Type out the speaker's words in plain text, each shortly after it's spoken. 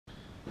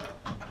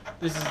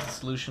This is the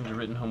solution to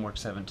written homework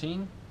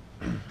 17.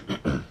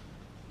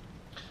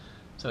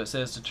 So it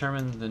says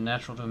determine the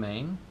natural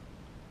domain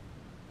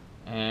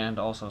and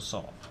also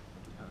solve.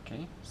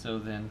 Okay, so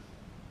then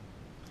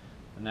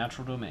the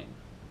natural domain.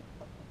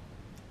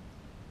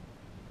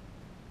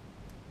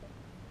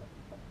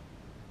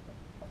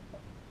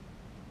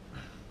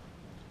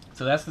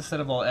 So that's the set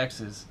of all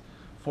x's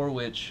for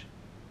which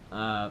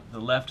the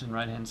left and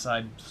right hand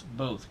sides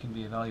both can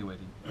be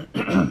evaluated.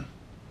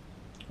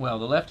 Well,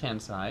 the left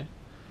hand side,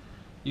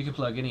 you can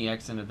plug any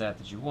x into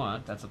that you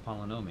want. That's a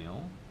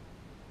polynomial.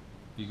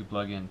 You could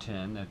plug in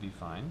 10, that'd be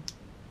fine.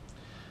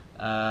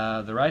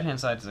 The right hand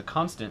side is a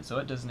constant, so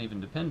it doesn't even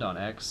depend on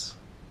x,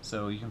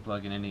 so you can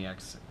plug in any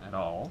x at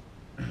all.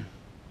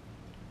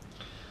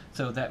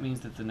 So that means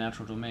that the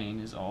natural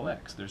domain is all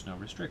x. There's no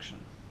restriction.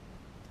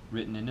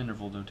 Written in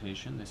interval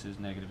notation, this is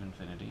negative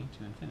infinity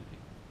to infinity.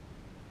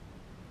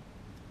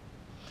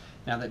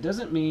 Now that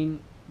doesn't mean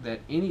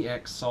that any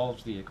x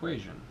solves the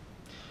equation,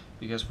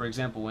 because for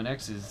example when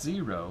x is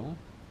 0,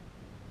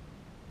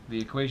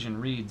 the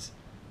equation reads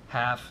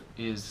half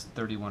is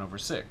 31 over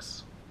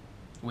 6,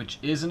 which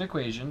is an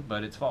equation,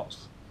 but it's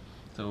false.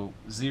 So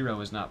 0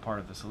 is not part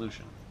of the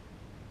solution.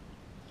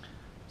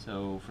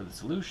 So for the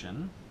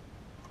solution,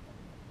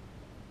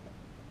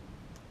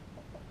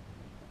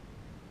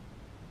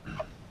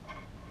 we'll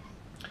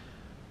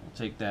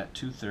take that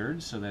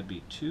 2/3, so that'd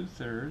be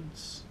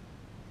 2/3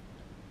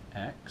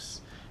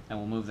 x, and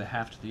we'll move the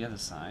half to the other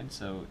side,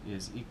 so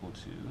is equal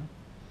to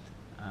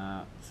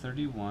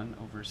 31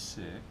 over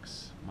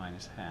 6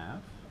 minus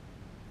half.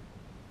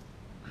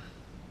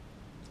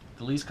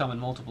 The least common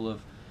multiple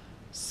of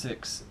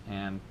 6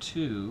 and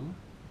 2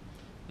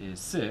 is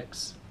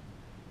 6,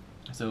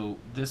 so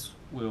this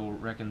will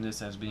reckon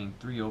this as being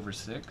 3 over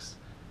 6.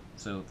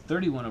 So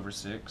 31 over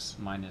 6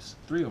 minus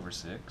 3 over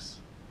 6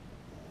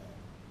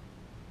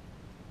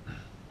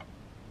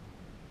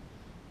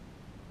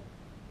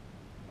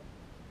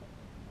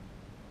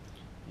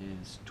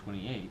 is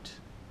 28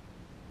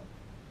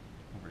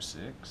 over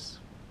 6.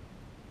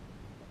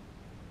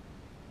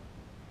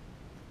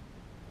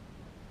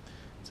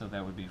 So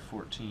that would be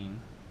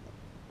 14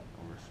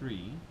 over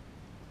 3.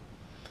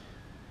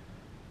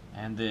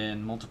 And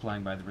then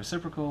multiplying by the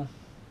reciprocal,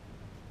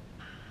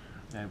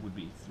 that would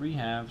be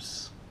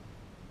 3/2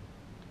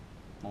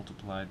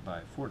 multiplied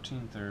by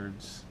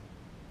 14/3.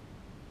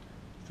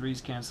 3's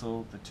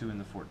cancel, the 2 and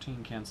the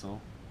 14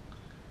 cancel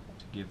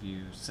to give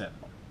you 7.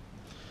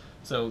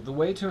 So the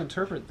way to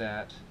interpret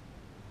that,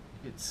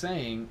 it's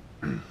saying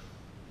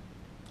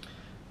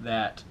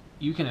that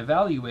you can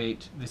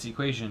evaluate this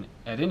equation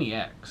at any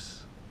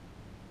x,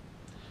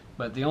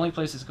 but the only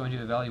place it's going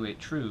to evaluate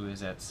true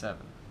is at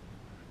 7.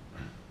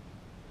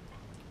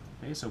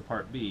 Okay, so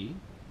part B,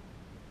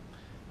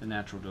 the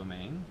natural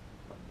domain.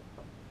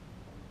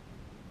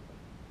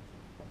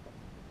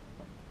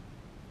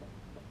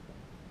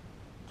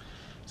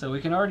 So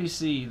we can already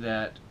see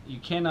that you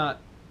cannot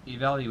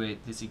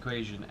evaluate this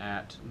equation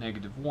at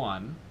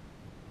 -1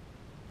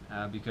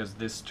 because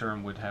this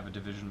term would have a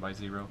division by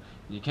 0,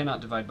 and you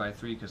cannot divide by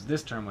 3 because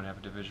this term would have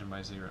a division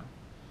by 0.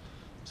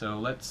 So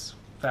let's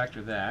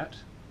factor that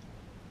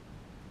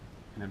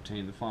and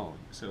obtain the following.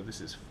 So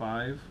this is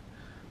 5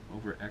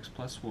 over x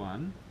plus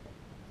 1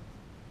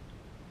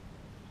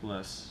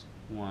 plus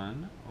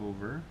 1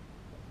 over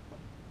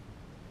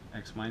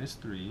x minus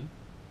 3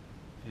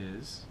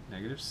 is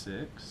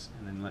 -6,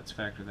 and then let's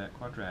factor that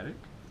quadratic.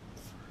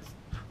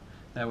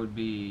 That would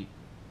be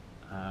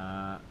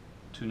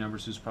two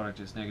numbers whose product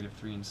is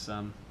 -3 and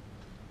sum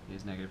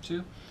is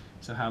 -2.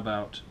 So how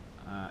about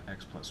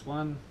x plus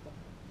 1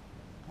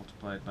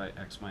 multiplied by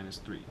x minus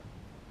 3?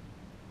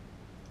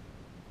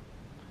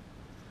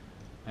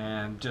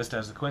 And just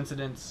as a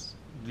coincidence,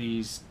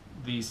 these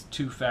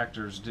two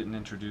factors didn't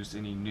introduce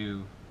any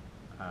new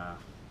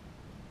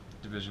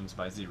divisions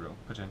by 0,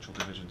 potential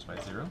divisions by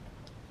 0.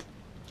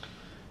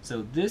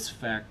 So this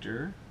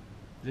factor,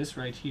 this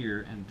right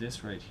here, and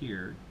this right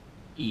here,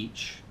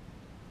 each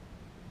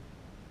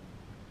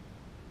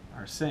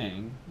are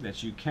saying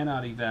that you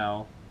cannot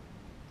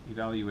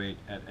evaluate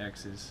at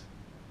x is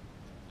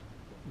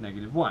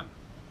 -1,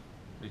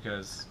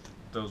 because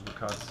those would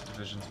cause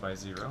divisions by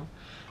 0.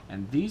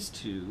 And these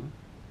two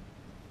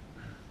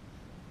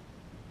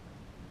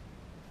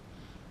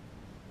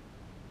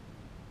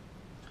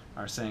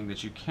are saying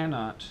that you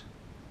cannot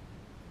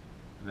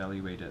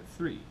evaluate at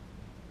 3.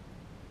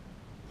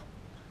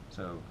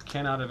 So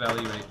cannot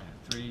evaluate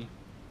at 3,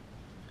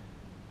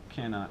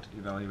 cannot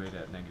evaluate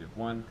at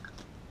 -1.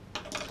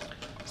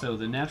 So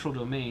the natural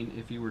domain,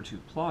 if you were to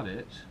plot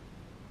it,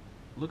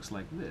 looks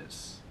like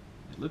this.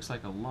 It looks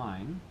like a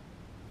line,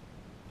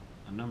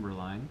 a number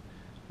line,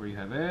 where you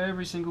have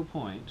every single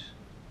point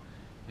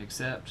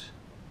except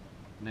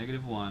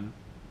 -1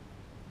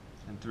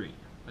 and 3,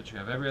 but you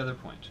have every other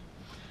point.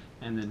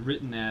 And then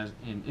written as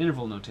in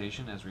interval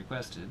notation as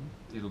requested,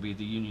 it'll be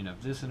the union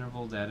of this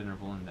interval, that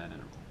interval, and that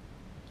interval.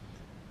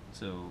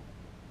 So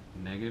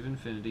negative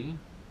infinity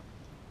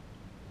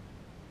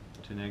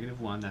to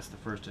 -1, that's the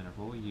first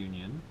interval,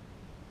 union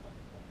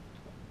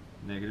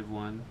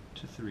 -1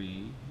 to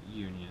 3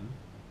 union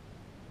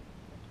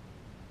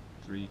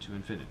 3 to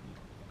infinity.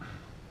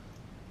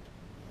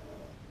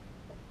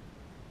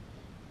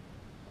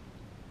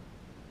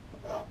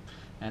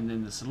 And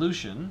then the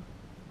solution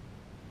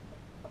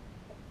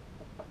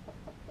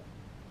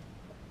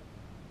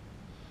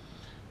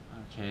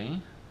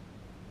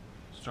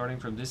starting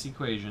from this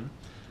equation,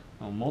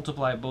 we'll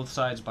multiply both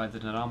sides by the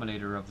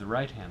denominator of the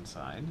right-hand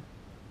side.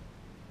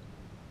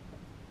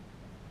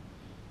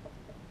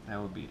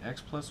 That would be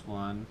x plus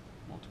 1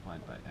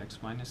 multiplied by x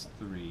minus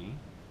 3.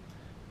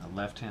 The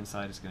left-hand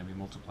side is going to be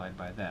multiplied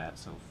by that,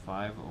 so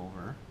 5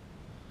 over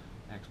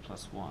x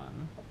plus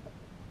 1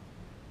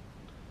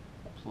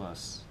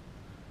 plus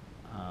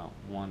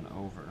 1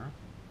 over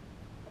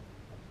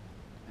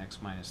x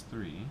minus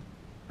 3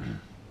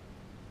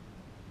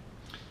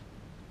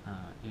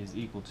 is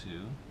equal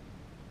to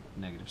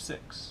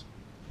 -6,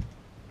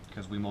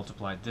 because we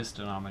multiplied this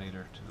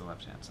denominator to the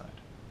left-hand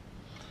side.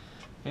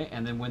 Okay,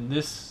 and then when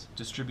this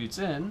distributes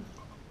in,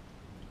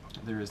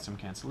 there is some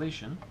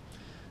cancellation.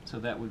 So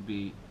that would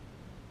be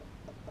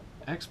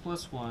x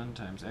plus 1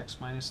 times x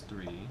minus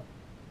 3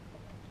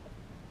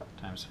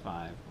 times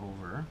 5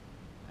 over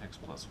x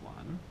plus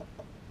 1,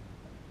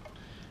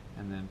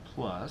 and then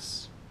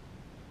plus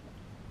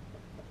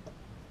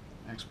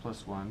x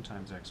plus 1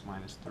 times x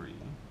minus 3,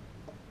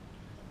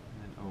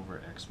 and then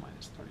over x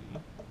minus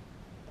 3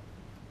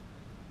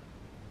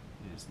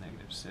 is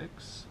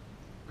 -6.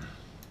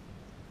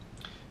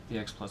 The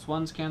x plus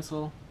 1's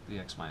cancel, the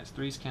x minus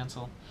 3's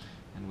cancel,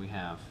 and we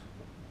have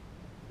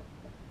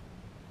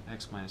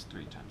x minus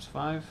 3 times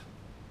 5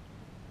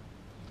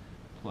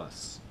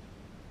 plus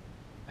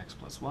x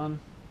plus 1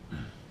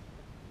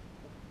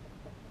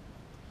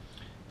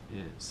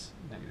 is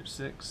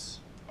 -6.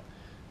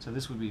 So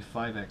this would be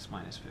 5x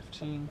minus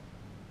 15,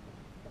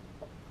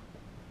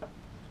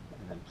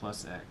 and then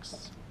plus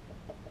x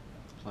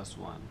plus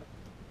 1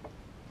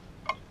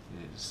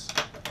 is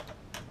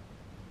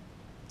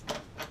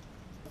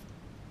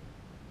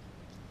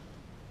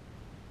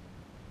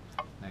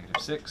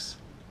 -6.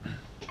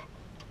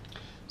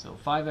 So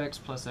 5x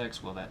plus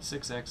x, well, that's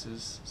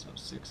 6x's, so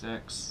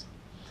 6x,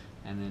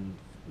 and then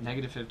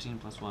 -15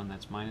 plus 1,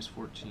 that's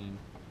 -14,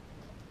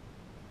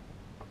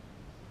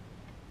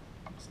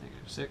 that's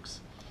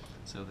 -6.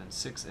 So then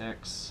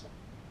 6x,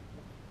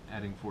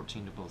 adding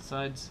 14 to both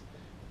sides,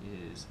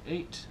 is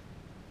 8.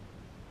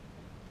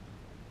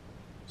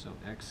 So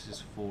x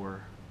is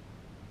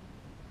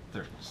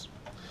 4/3.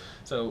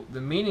 So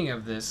the meaning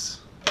of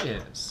this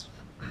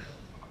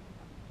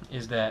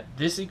is that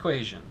this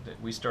equation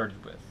that we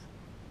started with,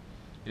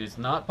 it is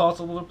not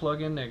possible to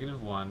plug in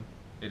 -1,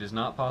 it is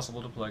not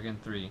possible to plug in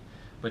 3,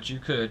 but you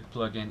could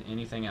plug in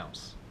anything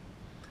else.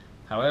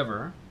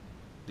 However,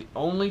 the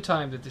only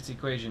time that this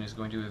equation is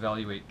going to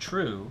evaluate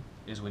true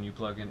is when you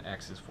plug in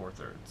x is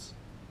 4/3.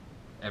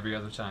 Every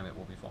other time it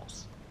will be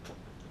false.